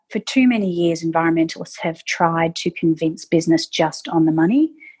for too many years, environmentalists have tried to convince business just on the money,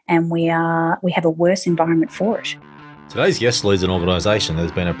 and we have a worse environment for it. Today's guest leads an organisation that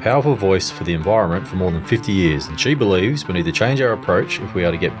has been a powerful voice for the environment for more than 50 years, and she believes we need to change our approach if we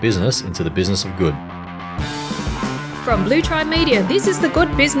are to get business into the business of good. From Blue Tribe Media, this is the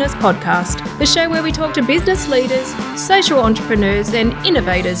Good Business Podcast, the show where we talk to business leaders, social entrepreneurs and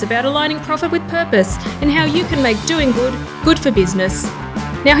innovators about aligning profit with purpose and how you can make doing good, good for business.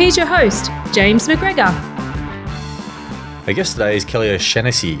 Now here's your host, James McGregor. Our guest today is Kelly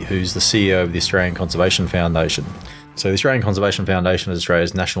O'Shannessy, who's the CEO of the Australian Conservation Foundation. So the Australian Conservation Foundation is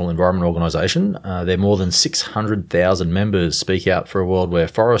Australia's national environment organisation. Their more than 600,000 members speak out for a world where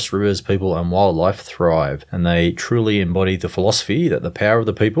forests, rivers, people and wildlife thrive. And they truly embody the philosophy that the power of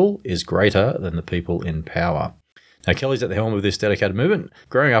the people is greater than the people in power. Now, Kelly's at the helm of this dedicated movement.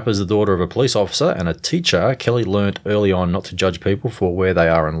 Growing up as the daughter of a police officer and a teacher, Kelly learnt early on not to judge people for where they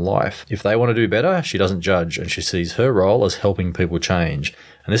are in life. If they want to do better, she doesn't judge, and she sees her role as helping people change.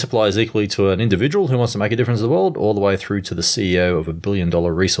 And this applies equally to an individual who wants to make a difference in the world, all the way through to the CEO of a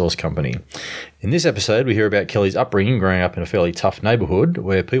billion-dollar resource company. In this episode, we hear about Kelly's upbringing growing up in a fairly tough neighbourhood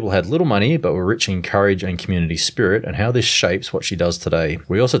where people had little money but were rich in courage and community spirit, and how this shapes what she does today.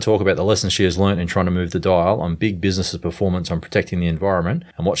 We also talk about the lessons she has learnt in trying to move the dial on big businesses' performance on protecting the environment,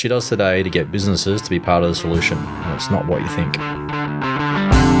 and what she does today to get businesses to be part of the solution. And it's not what you think.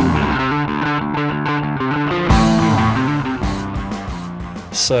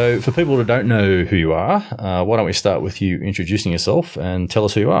 So for people who don't know who you are, why don't we start with you introducing yourself and tell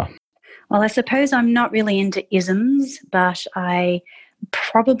us who you are? Well, I suppose I'm not really into isms, but I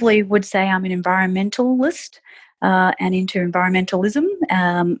probably would say I'm an environmentalist and into environmentalism.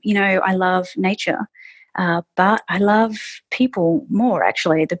 I love nature, but I love people more,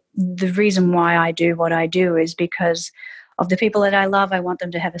 actually. The reason why I do what I do is because of the people that I love. I want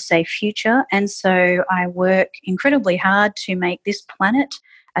them to have a safe future. And so I work incredibly hard to make this planet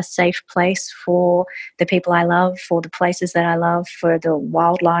a safe place for the people I love, for the places that I love, for the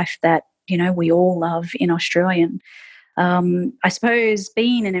wildlife that, we all love in Australia. I suppose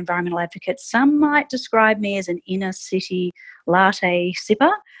being an environmental advocate, some might describe me as an inner city latte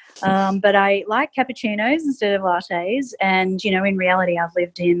sipper. But I like cappuccinos instead of lattes. And, in reality, I've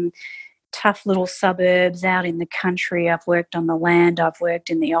lived in tough little suburbs out in the country. I've worked on the land. I've worked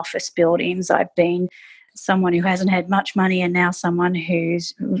in the office buildings. I've been someone who hasn't had much money and now someone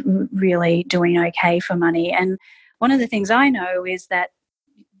who's really doing okay for money. And one of the things I know is that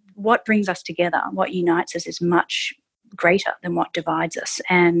what brings us together, what unites us, is much greater than what divides us.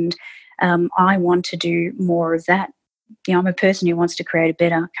 And I want to do more of that. I'm a person who wants to create a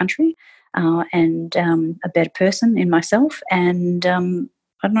better country and a better person in myself. And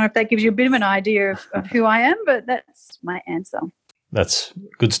I don't know if that gives you a bit of an idea of who I am, but that's my answer. That's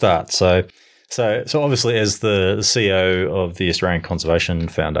a good start. So obviously, as the CEO of the Australian Conservation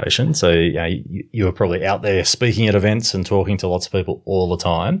Foundation, so you're probably out there speaking at events and talking to lots of people all the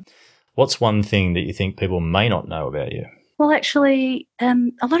time. What's one thing that you think people may not know about you? Well, actually, a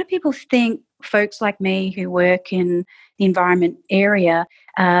lot of people think folks like me who work in the environment area,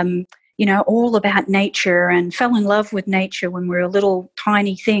 all about nature and fell in love with nature when we were little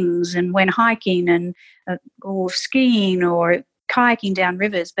tiny things and went hiking and or skiing or kayaking down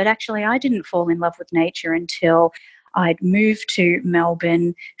rivers. But actually, I didn't fall in love with nature until I'd moved to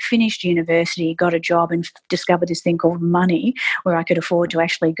Melbourne, finished university, got a job and discovered this thing called money, where I could afford to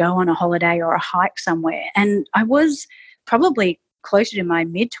actually go on a holiday or a hike somewhere. And I was probably closer to my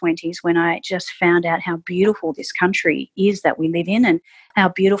mid-20s when I just found out how beautiful this country is that we live in and how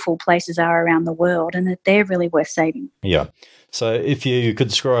beautiful places are around the world and that they're really worth saving. Yeah. So if you could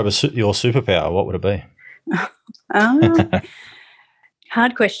describe your superpower, what would it be?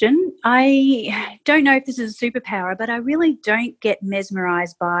 Hard question. I don't know if this is a superpower, but I really don't get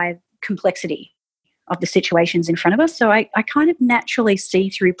mesmerised by complexity of the situations in front of us. So I kind of naturally see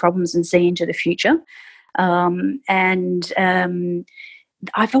through problems and see into the future. I've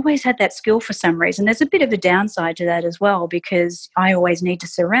always had that skill for some reason. There's a bit of a downside to that as well, because I always need to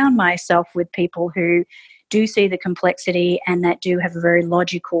surround myself with people who do see the complexity and that do have a very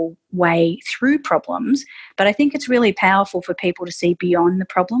logical way through problems. But I think it's really powerful for people to see beyond the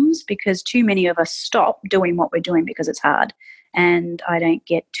problems, because too many of us stop doing what we're doing because it's hard. And I don't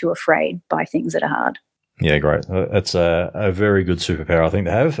get too afraid by things that are hard. Yeah, great. That's a very good superpower, I think,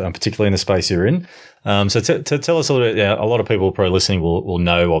 to have, particularly in the space you're in. So to tell us a little bit, a lot of people probably listening will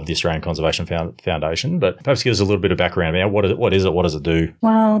know of the Australian Conservation Foundation, but perhaps give us a little bit of background. What is it? What does it do?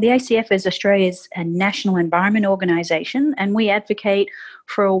 Well, the ACF is Australia's national environment organisation, and we advocate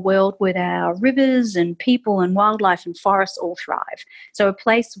for a world where our rivers and people and wildlife and forests all thrive. So a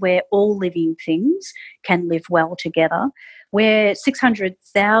place where all living things can live well together. We're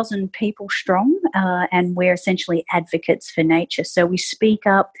 600,000 people strong, and we're essentially advocates for nature. So we speak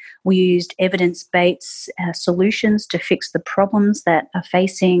up, we used evidence-based solutions to fix the problems that are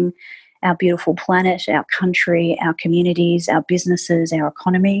facing our beautiful planet, our country, our communities, our businesses, our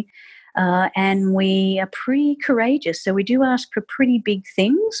economy. And we are pretty courageous. So we do ask for pretty big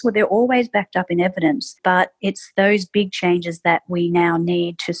things. Well, they're always backed up in evidence, but it's those big changes that we now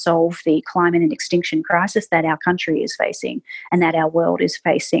need to solve the climate and extinction crisis that our country is facing and that our world is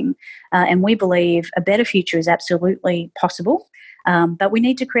facing. And we believe a better future is absolutely possible. But we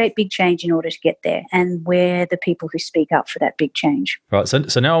need to create big change in order to get there, and we're the people who speak up for that big change. Right.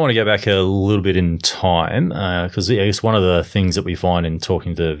 So now I want to go back a little bit in time, because I guess one of the things that we find in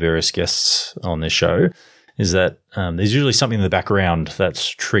talking to various guests on this show is that there's usually something in the background that's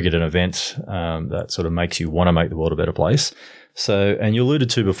triggered an event that sort of makes you want to make the world a better place. So, and you alluded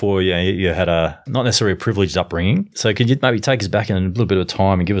to before, you had not necessarily a privileged upbringing. So could you maybe take us back in a little bit of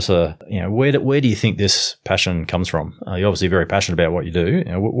time and give us where do you think this passion comes from? You're obviously very passionate about what you do.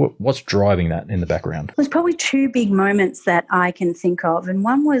 What's driving that in the background? There's probably two big moments that I can think of. And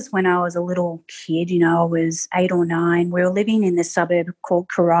one was when I was a little kid, I was 8 or 9. We were living in this suburb called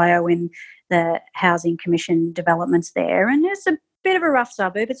Corio in the Housing Commission developments there. And it's a bit of a rough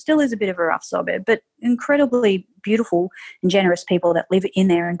suburb. It still is a bit of a rough suburb, but incredibly beautiful and generous people that live in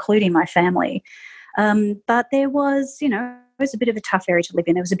there, including my family. But there was, it was a bit of a tough area to live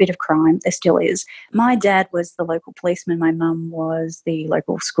in. There was a bit of crime. There still is. My dad was the local policeman. My mum was the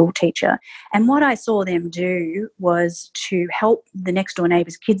local school teacher. And what I saw them do was to help the next door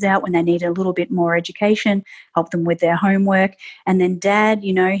neighbours' kids out when they needed a little bit more education, help them with their homework. And then Dad,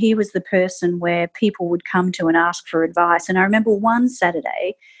 he was the person where people would come to and ask for advice. And I remember one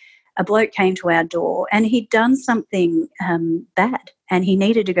Saturday, a bloke came to our door and he'd done something bad and he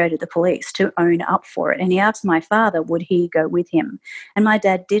needed to go to the police to own up for it. And he asked my father, would he go with him? And my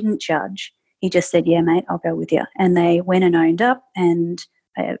dad didn't judge. He just said, yeah, mate, I'll go with you. And they went and owned up and,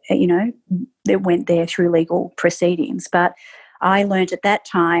 they went there through legal proceedings. But I learned at that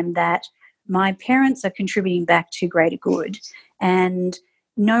time that my parents are contributing back to greater good, and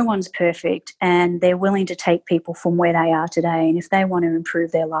no one's perfect, and they're willing to take people from where they are today. And if they want to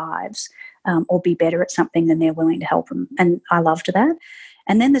improve their lives or be better at something, then they're willing to help them. And I loved that.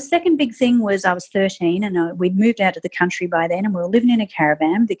 And then the second big thing was I was 13 and we'd moved out of the country by then, and we were living in a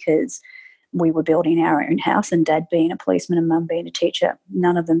caravan because we were building our own house, and Dad being a policeman and Mum being a teacher,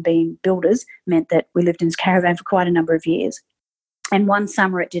 none of them being builders, meant that we lived in this caravan for quite a number of years. And one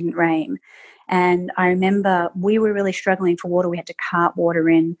summer it didn't rain. And I remember we were really struggling for water. We had to cart water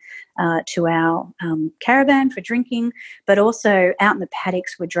in to our caravan for drinking, but also out in the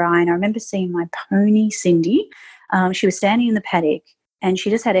paddocks were dry. And I remember seeing my pony, Cindy. She was standing in the paddock and she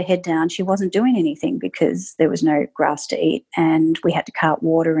just had her head down. She wasn't doing anything because there was no grass to eat, and we had to cart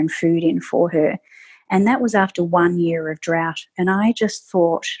water and food in for her. And that was after 1 year of drought. And I just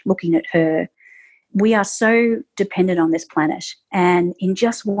thought, looking at her, we are so dependent on this planet, and in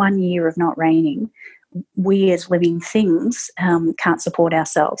just 1 year of not raining, we as living things can't support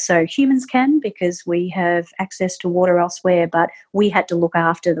ourselves. So humans can, because we have access to water elsewhere, but we had to look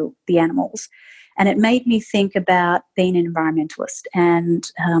after the animals. And it made me think about being an environmentalist and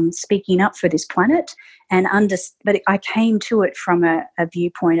speaking up for this planet. But I came to it from a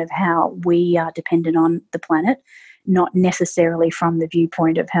viewpoint of how we are dependent on the planet, not necessarily from the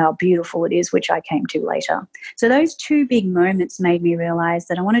viewpoint of how beautiful it is, which I came to later. So those two big moments made me realise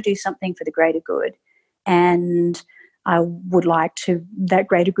that I want to do something for the greater good, and I would like that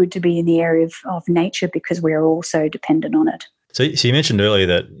greater good to be in the area of nature, because we're all so dependent on it. So you mentioned earlier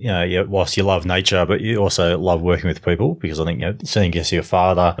that, whilst you love nature, but you also love working with people, because I think, seeing your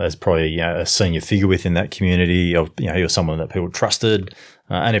father as probably a senior figure within that community of, he was someone that people trusted,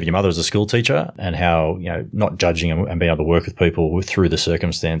 and even your mother as a school teacher, and how, not judging and being able to work with people through the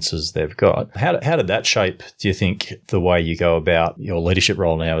circumstances they've got. How did that shape, do you think, the way you go about your leadership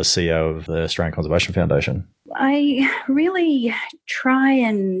role now as CEO of the Australian Conservation Foundation? I really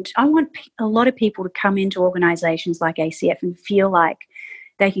I want a lot of people to come into organisations like ACF and feel like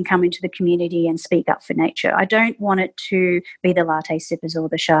they can come into the community and speak up for nature. I don't want it to be the latte sippers or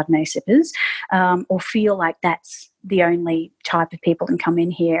the Chardonnay sippers, or feel like that's the only type of people can come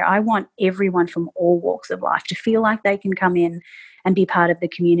in here. I want everyone from all walks of life to feel like they can come in and be part of the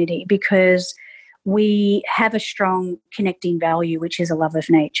community, because we have a strong connecting value, which is a love of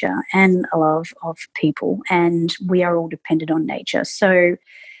nature and a love of people, and we are all dependent on nature. So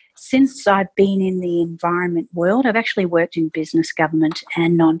since I've been in the environment world, I've actually worked in business, government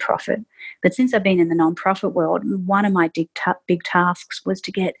and non-profit. But since I've been in the non-profit world, one of my big tasks was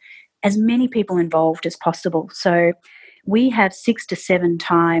to get as many people involved as possible. So we have 6 to 7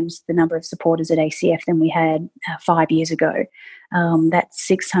 times the number of supporters at ACF than we had 5 years ago. That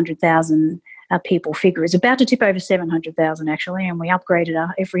 600,000 people figure is about to tip over 700,000 actually, and we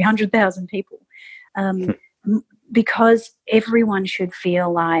upgraded every 100,000 people. Because everyone should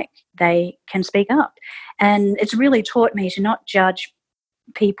feel like they can speak up. And it's really taught me to not judge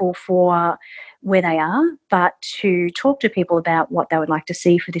people for where they are, but to talk to people about what they would like to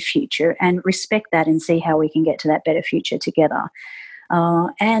see for the future and respect that and see how we can get to that better future together.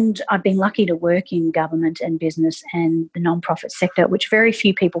 And I've been lucky to work in government and business and the non-profit sector, which very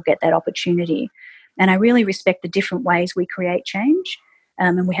few people get that opportunity. And I really respect the different ways we create change,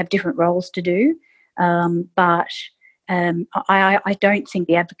 and we have different roles to do. But I don't think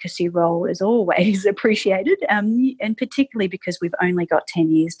the advocacy role is always appreciated, and particularly because we've only got 10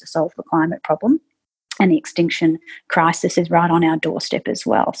 years to solve the climate problem, and the extinction crisis is right on our doorstep as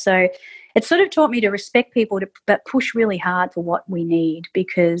well. So it sort of taught me to respect people, but push really hard for what we need,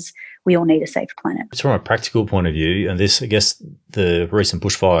 because we all need a safe planet. It's from a practical point of view, and this, I guess, the recent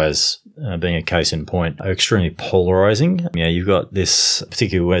bushfires being a case in point, are extremely polarizing. You've got this,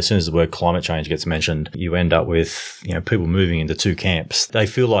 particularly as soon as the word climate change gets mentioned, you end up with people moving into two camps. They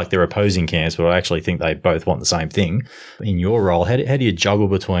feel like they're opposing camps, but I actually think they both want the same thing. In your role, how do you juggle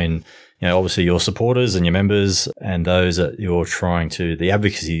between obviously your supporters and your members and those that you're trying to, the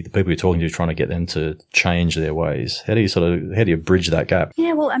advocacy, the people you're talking to, trying to get them to change their ways? How do you bridge that gap?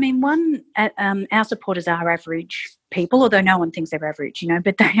 Yeah, well, I mean, our supporters are average people, although no one thinks they're average,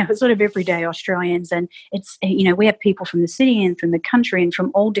 but they are sort of everyday Australians. And it's, we have people from the city and from the country and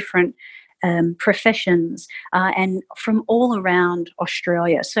from all different professions and from all around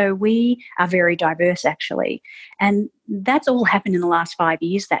Australia. So we are very diverse, actually. And that's all happened in the last 5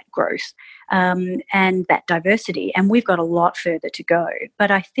 years, that growth and that diversity. And we've got a lot further to go. But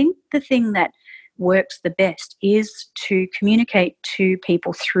I think the thing that works the best is to communicate to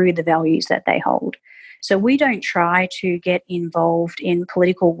people through the values that they hold. So we don't try to get involved in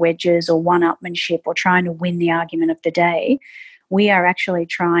political wedges or one-upmanship or trying to win the argument of the day. We are actually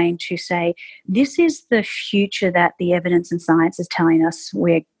trying to say, this is the future that the evidence and science is telling us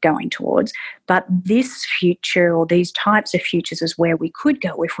we're going towards. But this future, or these types of futures, is where we could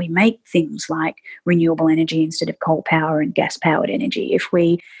go if we make things like renewable energy instead of coal power and gas-powered energy. If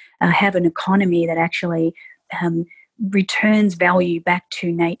we have an economy that actually returns value back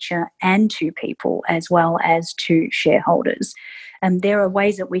to nature and to people as well as to shareholders. There are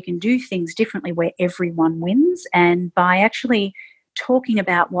ways that we can do things differently where everyone wins, and by actually talking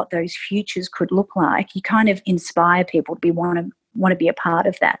about what those futures could look like, you kind of inspire people to want to be a part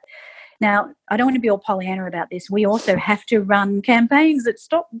of that. Now, I don't want to be all Pollyanna about this. We also have to run campaigns that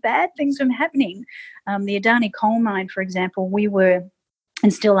stop bad things from happening. The Adani coal mine, for example, we were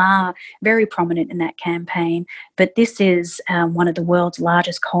and still are very prominent in that campaign. But this is one of the world's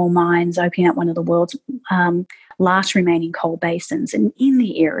largest coal mines, opening up one of the world's last remaining coal basins. And in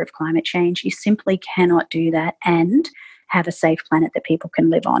the era of climate change, you simply cannot do that and have a safe planet that people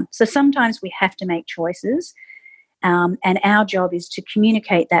can live on. So sometimes we have to make choices. And our job is to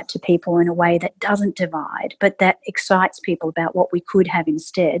communicate that to people in a way that doesn't divide, but that excites people about what we could have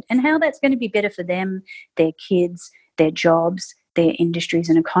instead and how that's going to be better for them, their kids, their jobs, their industries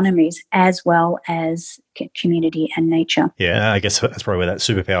and economies, as well as community and nature. Yeah, I guess that's probably where that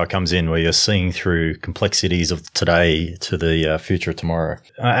superpower comes in, where you're seeing through complexities of today to the future of tomorrow.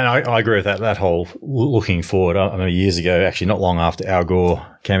 And I agree with that whole looking forward. I remember years ago, actually not long after Al Gore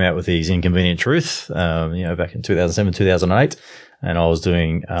came out with his Inconvenient Truth, back in 2007, 2008. And I was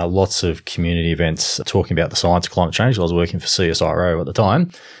doing lots of community events talking about the science of climate change. I was working for CSIRO at the time.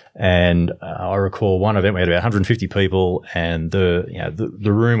 And I recall one event, we had about 150 people, and the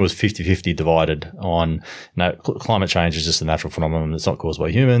room was 50-50 divided on, climate change is just a natural phenomenon. It's not caused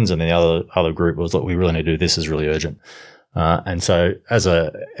by humans. And then the other group was, look, we really need to do this. Is really urgent. And so as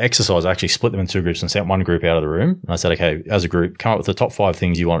a exercise, I actually split them into two groups and sent one group out of the room. And I said, okay, as a group, come up with the top 5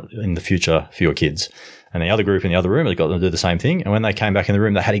 things you want in the future for your kids. And the other group in the other room, they got them to do the same thing. And when they came back in the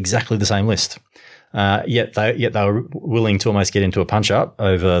room, they had exactly the same list. Yet they were willing to almost get into a punch-up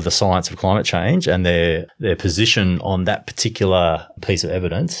over the science of climate change and their position on that particular piece of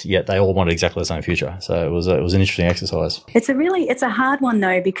evidence, yet they all wanted exactly the same future. So it was an interesting exercise. It's a hard one,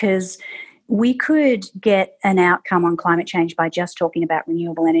 though, because we could get an outcome on climate change by just talking about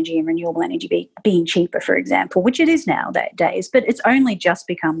renewable energy and renewable energy being cheaper, for example, which it is nowadays, but it's only just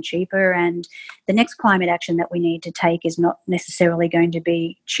become cheaper, and the next climate action that we need to take is not necessarily going to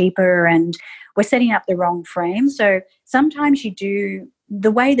be cheaper, and we're setting up the wrong frame. So sometimes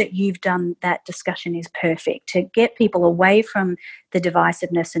the way that you've done that discussion is perfect to get people away from the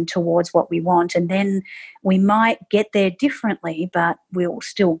divisiveness and towards what we want. And then we might get there differently, but we'll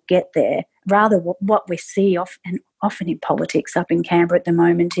still get there. Rather, what we see often in politics up in Canberra at the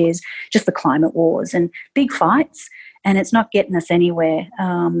moment is just the climate wars and big fights, and it's not getting us anywhere.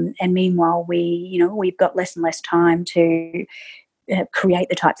 And meanwhile, we've got less and less time to create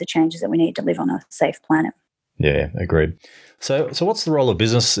the types of changes that we need to live on a safe planet. Yeah, agreed. So what's the role of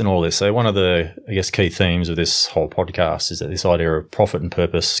business in all this? So one of the, I guess, key themes of this whole podcast is that this idea of profit and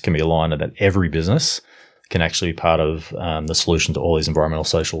purpose can be aligned, and that every business can actually be part of the solution to all these environmental,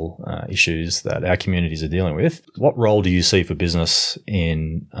 social issues that our communities are dealing with. What role do you see for business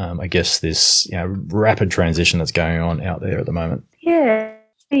in, I guess, this rapid transition that's going on out there at the moment? Yeah,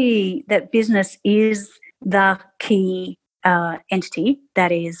 I see that business is the key entity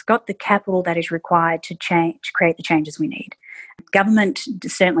that is got the capital that is required to create the changes we need. Government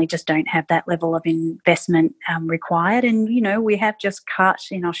certainly just don't have that level of investment required, and we have just cut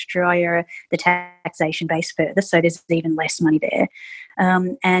in Australia the taxation base further, so there's even less money there.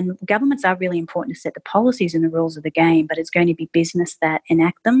 And governments are really important to set the policies and the rules of the game, but it's going to be business that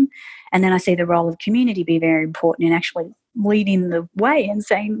enact them. And then I see the role of community be very important in actually leading the way and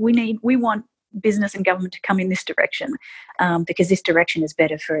saying we want business and government to come in this direction, because this direction is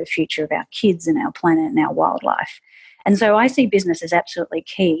better for the future of our kids and our planet and our wildlife. And so I see business as absolutely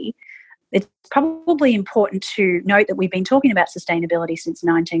key. It's probably important to note that we've been talking about sustainability since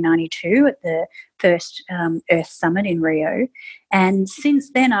 1992 at the first Earth Summit in Rio. And since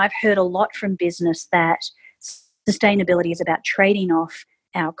then, I've heard a lot from business that sustainability is about trading off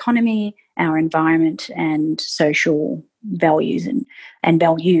our economy, our environment, and social values and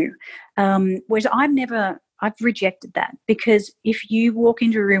value. Whereas I've rejected that, because if you walk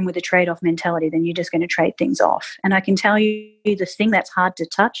into a room with a trade-off mentality, then you're just going to trade things off. And I can tell you the thing that's hard to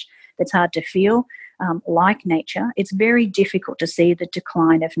touch, that's hard to feel, like nature, it's very difficult to see the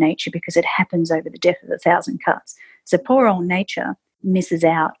decline of nature because it happens over the death of 1,000 cuts. So poor old nature misses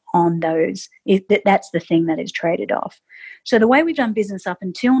out on those. That's the thing that is traded off. So the way we've done business up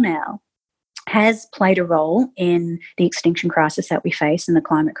until now has played a role in the extinction crisis that we face and the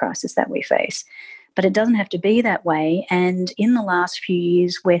climate crisis that we face. But it doesn't have to be that way. And in the last few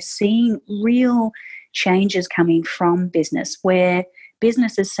years, we're seeing real changes coming from business, where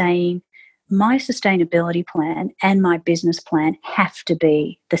business is saying, my sustainability plan and my business plan have to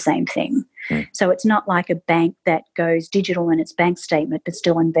be the same thing. So it's not like a bank that goes digital in its bank statement but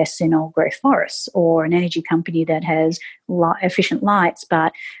still invests in old growth forests, or an energy company that has efficient lights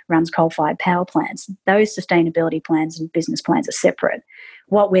but runs coal-fired power plants. Those sustainability plans and business plans are separate.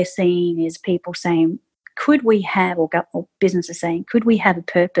 What we're seeing is people saying, could we have, or businesses saying, could we have a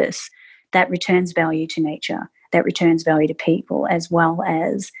purpose that returns value to nature, that returns value to people, as well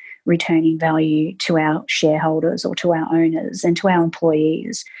as returning value to our shareholders or to our owners and to our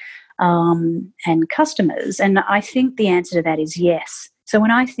employees and customers? And I think the answer to that is yes. So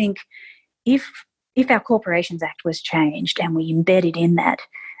when I think if our Corporations Act was changed and we embedded in that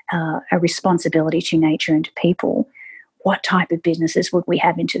a responsibility to nature and to people, what type of businesses would we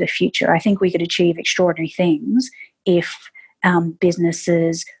have into the future? I think we could achieve extraordinary things if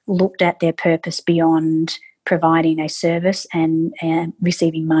businesses looked at their purpose beyond providing a service and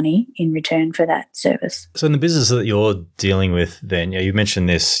receiving money in return for that service. So in the business that you're dealing with then, you mentioned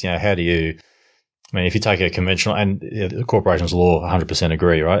this, how do you, if you take a conventional, and the corporations law 100%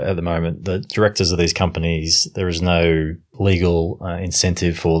 agree, right? At the moment, the directors of these companies, there is no legal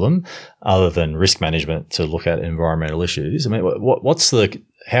incentive for them other than risk management to look at environmental issues.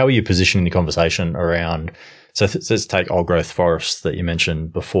 How are you positioning the conversation around, so let's take old growth forests that you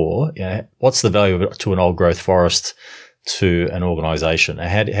mentioned before. What's the value to an old growth forest to an organisation?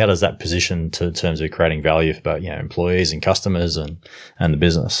 How does that position in terms of creating value for both employees and customers and the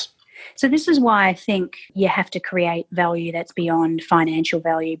business? So this is why I think you have to create value that's beyond financial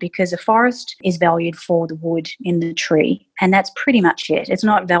value, because a forest is valued for the wood in the tree, and that's pretty much it. It's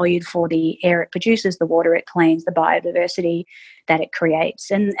not valued for the air it produces, the water it cleans, the biodiversity that it creates,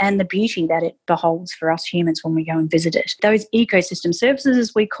 and the beauty that it beholds for us humans when we go and visit it. Those ecosystem services,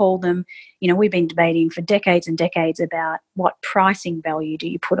 as we call them, we've been debating for decades and decades about what pricing value do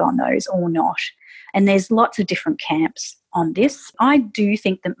you put on those or not. And there's lots of different camps on this. I do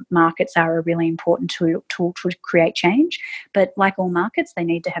think that markets are a really important tool to create change, but like all markets, they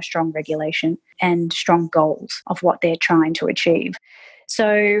need to have strong regulation and strong goals of what they're trying to achieve.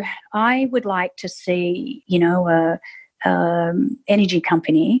 So I would like to see, energy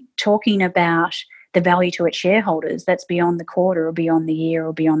company talking about the value to its shareholders that's beyond the quarter or beyond the year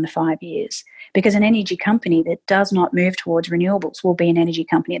or beyond the 5 years. Because an energy company that does not move towards renewables will be an energy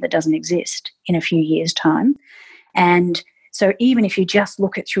company that doesn't exist in a few years' time. And so even if you just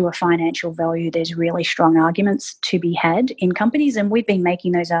look at through a financial value, there's really strong arguments to be had in companies, and we've been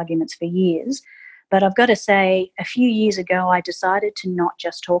making those arguments for years. But I've got to say, a few years ago, I decided to not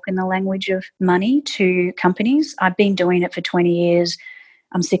just talk in the language of money to companies. I've been doing it for 20 years.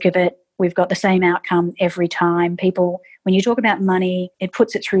 I'm sick of it. We've got the same outcome every time. People, when you talk about money, it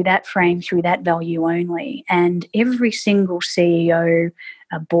puts it through that frame, through that value only. And every single CEO,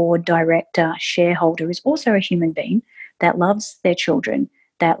 a board director, shareholder is also a human being that loves their children,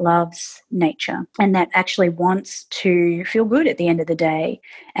 that loves nature, and that actually wants to feel good at the end of the day.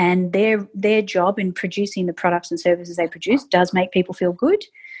 And their job in producing the products and services they produce does make people feel good.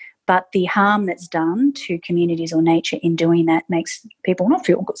 But the harm that's done to communities or nature in doing that makes people not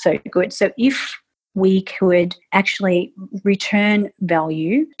feel so good. So if we could actually return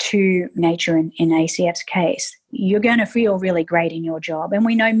value to nature in ACF's case, you're going to feel really great in your job. And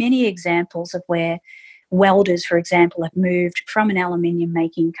we know many examples of where welders, for example, have moved from an aluminium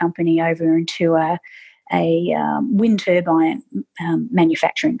making company over into a wind turbine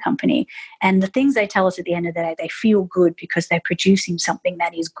manufacturing company. And the things they tell us at the end of the day, they feel good because they're producing something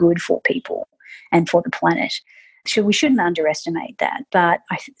that is good for people and for the planet. So we shouldn't underestimate that. But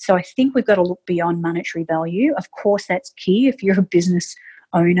I think we've got to look beyond monetary value. Of course, that's key if you're a business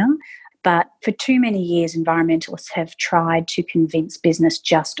owner. But for too many years, environmentalists have tried to convince business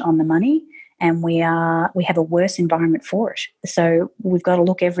just on the money. And we have a worse environment for it. So we've got to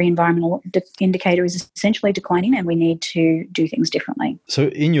look, every environmental indicator is essentially declining, and we need to do things differently.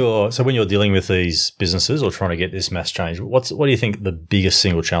 So when you're dealing with these businesses or trying to get this mass change, what do you think the biggest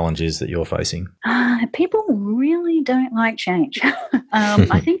single challenge is that you're facing? People really don't like change.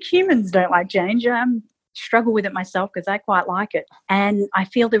 I think humans don't like change. Struggle with it myself because I quite like it. And I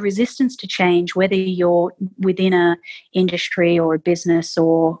feel the resistance to change, whether you're within a industry or a business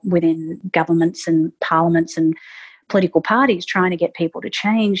or within governments and parliaments and political parties trying to get people to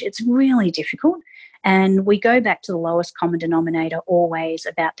change, it's really difficult. And we go back to the lowest common denominator always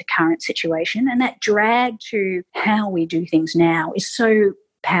about the current situation. And that drag to how we do things now is so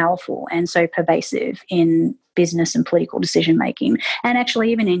powerful and so pervasive in business and political decision making, and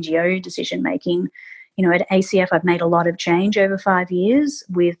actually even NGO decision making. At ACF, I've made a lot of change over 5 years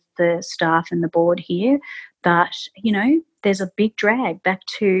with the staff and the board here. But, there's a big drag back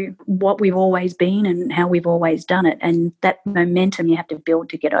to what we've always been and how we've always done it. And that momentum you have to build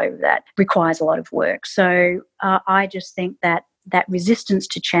to get over that requires a lot of work. So I just think that resistance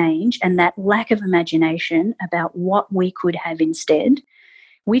to change and that lack of imagination about what we could have instead.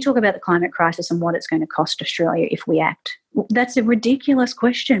 We talk about the climate crisis and what it's going to cost Australia if we act. That's a ridiculous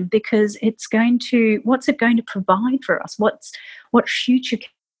question, because what's it going to provide for us? What future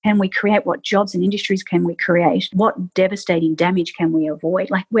can we create? What jobs and industries can we create? What devastating damage can we avoid?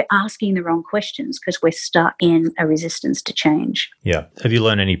 We're asking the wrong questions because we're stuck in a resistance to change. Yeah. Have you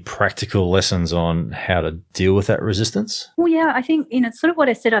learned any practical lessons on how to deal with that resistance? Well, yeah, I think, sort of what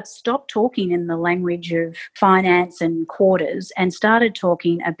I said, I've stopped talking in the language of finance and quarters and started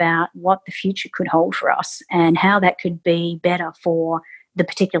talking about what the future could hold for us and how that could be better for the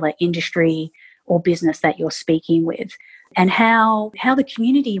particular industry or business that you're speaking with, and how the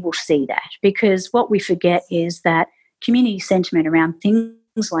community will see that. Because what we forget is that community sentiment around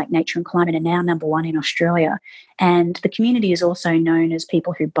things like nature and climate are now number one in Australia. And the community is also known as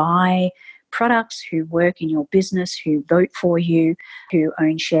people who buy products, who work in your business, who vote for you, who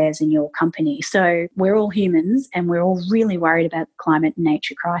own shares in your company. So we're all humans and we're all really worried about the climate and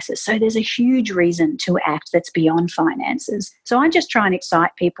nature crisis. So there's a huge reason to act that's beyond finances. So I just try and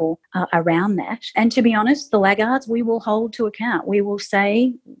excite people around that. And to be honest, the laggards, we will hold to account. We will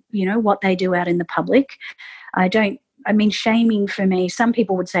say, what they do out in the public. Shaming for me, some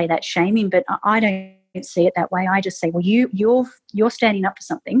people would say that's shaming, but I don't see it that way. I just say, well, you're standing up for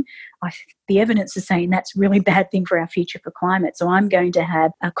something. The evidence is saying that's a really bad thing for our future for climate. So I'm going to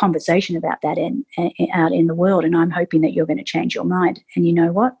have a conversation about that out in the world, and I'm hoping that you're going to change your mind. And you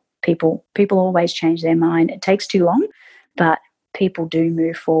know what? People always change their mind. It takes too long, but people do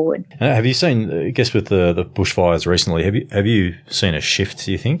move forward. Have you seen, I guess, with the bushfires recently, have you seen a shift,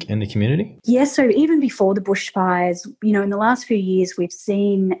 do you think, in the community? Yes, so even before the bushfires, in the last few years, we've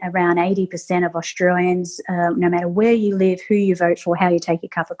seen around 80% of Australians, no matter where you live, who you vote for, how you take your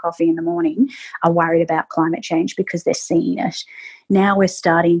cup of coffee in the morning, are worried about climate change because they're seeing it. Now we're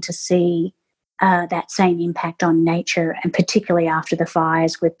starting to see that same impact on nature, and particularly after the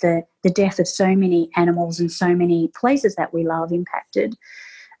fires, with the death of so many animals and so many places that we love impacted.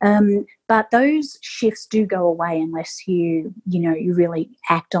 But those shifts do go away unless you really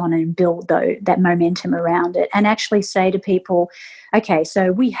act on and build that momentum around it, and actually say to people, okay,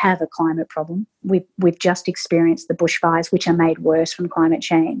 so we have a climate problem. We've just experienced the bushfires, which are made worse from climate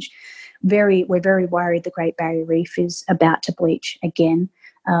change. We're very worried the Great Barrier Reef is about to bleach again.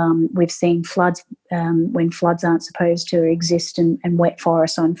 We've seen floods when floods aren't supposed to exist, and wet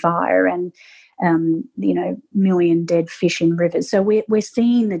forests on fire, and million dead fish in rivers. So we're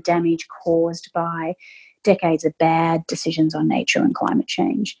seeing the damage caused by decades of bad decisions on nature and climate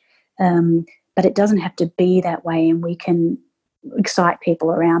change. But it doesn't have to be that way, and we can excite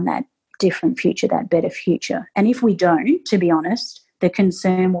people around that different future, that better future. And if we don't, to be honest, the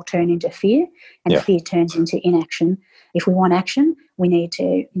concern will turn into fear, and fear turns into inaction. If we want action, we need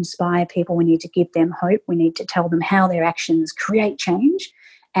to inspire people. We need to give them hope. We need to tell them how their actions create change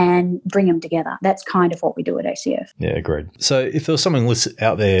and bring them together. That's kind of what we do at ACF. Yeah, agreed. So if there was someone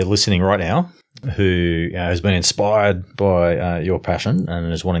out there listening right now who has been inspired by your passion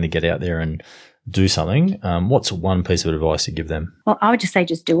and is wanting to get out there and do something, what's one piece of advice you give them? Well, I would just say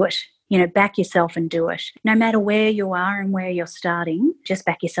just do it. Back yourself and do it. No matter where you are and where you're starting, just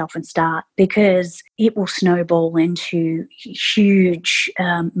back yourself and start, because it will snowball into huge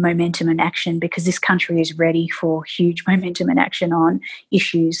momentum and action, because this country is ready for huge momentum and action on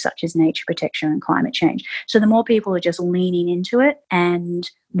issues such as nature protection and climate change. So the more people are just leaning into it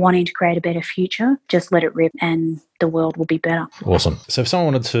and wanting to create a better future, just let it rip and the world will be better. Awesome. So if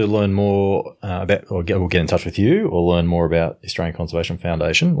someone wanted to learn more about, or get in touch with you or learn more about the Australian Conservation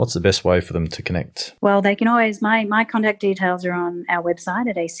Foundation, what's the best way for them to connect? Well, they can always, my contact details are on our website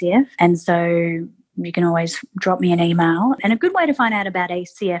at ACF. And so you can always drop me an email. And a good way to find out about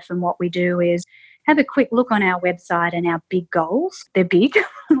ACF and what we do is have a quick look on our website and our big goals. They're big,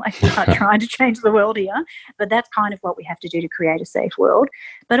 like we're not trying to change the world here, but that's kind of what we have to do to create a safe world.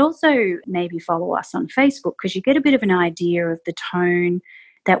 But also maybe follow us on Facebook, because you get a bit of an idea of the tone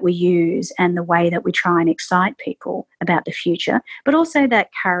that we use and the way that we try and excite people about the future, but also that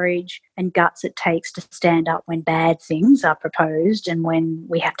courage and guts it takes to stand up when bad things are proposed and when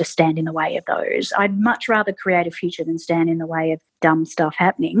we have to stand in the way of those. I'd much rather create a future than stand in the way of dumb stuff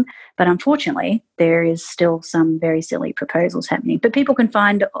happening. But unfortunately, there is still some very silly proposals happening. But people can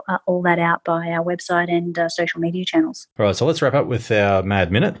find all that out by our website and social media channels. All right, so let's wrap up with our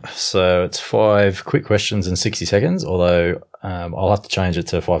Mad Minute. So it's 5 quick questions in 60 seconds, although I'll have to change it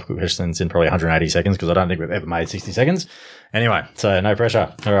to 5 quick questions in probably 180 seconds because I don't think we've ever made 60 seconds. Anyway, so no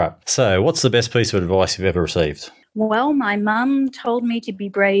pressure. All right. So what's the best piece of advice you've ever received? Well, my mum told me to be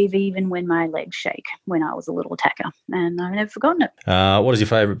brave even when my legs shake when I was a little tacker, and I've never forgotten it. What is your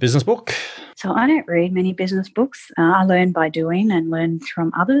favourite business book? So I don't read many business books. I learn by doing and learn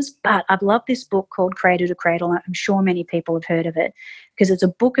from others, but I've loved this book called Cradle to Cradle. I'm sure many people have heard of it because it's a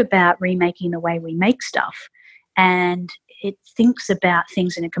book about remaking the way we make stuff, and it thinks about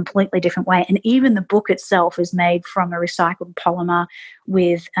things in a completely different way. And even the book itself is made from a recycled polymer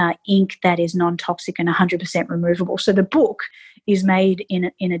with ink that is non-toxic and 100% removable. So the book is made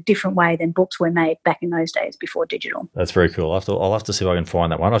in a different way than books were made back in those days before digital. That's very cool. I'll have to see if I can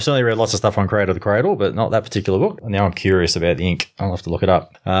find that one. I've certainly read lots of stuff on Cradle to Cradle, but not that particular book. Now I'm curious about the ink. I'll have to look it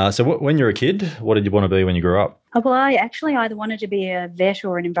up. So when you were a kid, what did you want to be when you grew up? Well, I actually either wanted to be a vet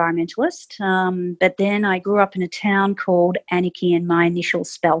or an environmentalist, but then I grew up in a town called Anarchy and my initials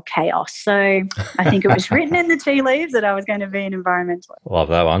spell chaos. So I think it was written in the tea leaves that I was going to be an environmentalist. Love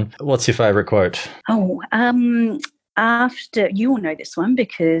that one. What's your favourite quote? After, you will know this one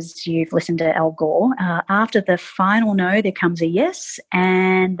because you've listened to Al Gore, after the final no, there comes a yes,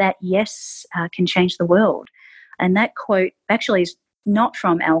 and that yes can change the world. And that quote actually is not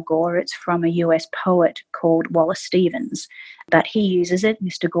from Al Gore, it's from a US poet called Wallace Stevens. But he uses it,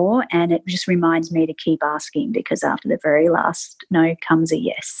 Mr. Gore, and it just reminds me to keep asking because after the very last no comes a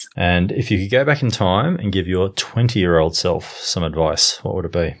yes. And if you could go back in time and give your 20-year-old self some advice, what would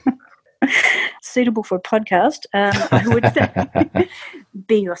it be? suitable for a podcast, I would say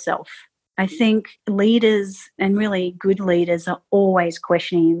be yourself. I think leaders, and really good leaders, are always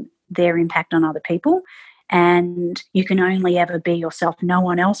questioning their impact on other people. And you can only ever be yourself. No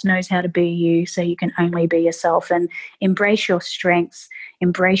one else knows how to be you, so you can only be yourself, and embrace your strengths,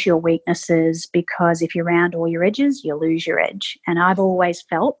 embrace your weaknesses, because if you're round all your edges, you lose your edge. And I've always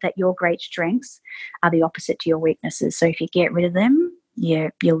felt that your great strengths are the opposite to your weaknesses. So if you get rid of them,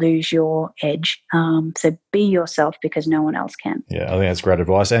 you lose your edge. So be yourself, because no one else can. Yeah, I think that's great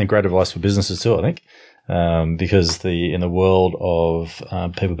advice, and great advice for businesses too, I think. Because in the world of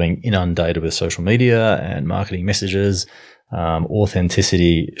people being inundated with social media and marketing messages,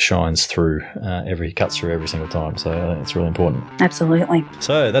 authenticity shines through, cuts through every single time. So I think it's really important. Absolutely.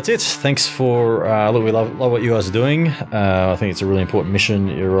 So that's it. Thanks for look. We love what you guys are doing. I think it's a really important mission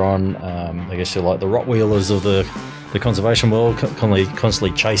you're on. I guess you're like the Rottweilers of the conservation world,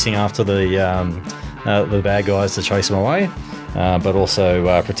 constantly chasing after the bad guys to chase them away. But also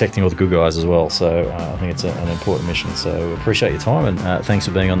protecting all the good guys as well. So I think it's an important mission. So appreciate your time, and thanks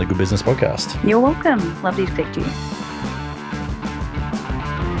for being on the Good Business Podcast. You're welcome. Lovely to speak to you.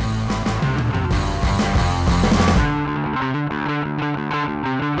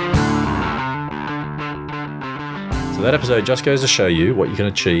 So that episode just goes to show you what you can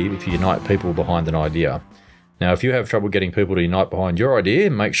achieve if you unite people behind an idea. Now, if you have trouble getting people to unite behind your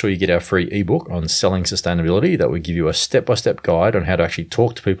idea, make sure you get our free ebook on selling sustainability that will give you a step-by-step guide on how to actually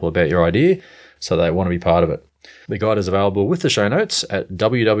talk to people about your idea so they want to be part of it. The guide is available with the show notes at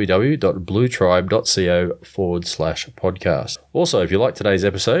www.bluetribe.co/podcast. Also, if you like today's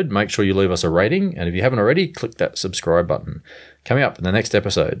episode, make sure you leave us a rating. And if you haven't already, click that subscribe button. Coming up in the next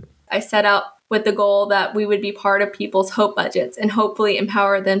episode. I set out with the goal that we would be part of people's hope budgets and hopefully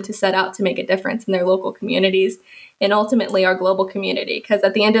empower them to set out to make a difference in their local communities and ultimately our global community, because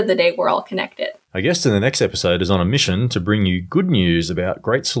at the end of the day, we're all connected. Our guest in the next episode is on a mission to bring you good news about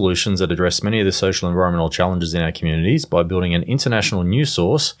great solutions that address many of the social and environmental challenges in our communities by building an international news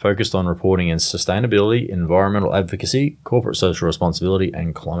source focused on reporting in sustainability, environmental advocacy, corporate social responsibility,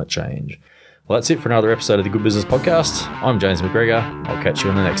 and climate change. Well, that's it for another episode of the Good Business Podcast. I'm James McGregor. I'll catch you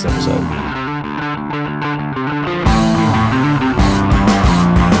in the next episode.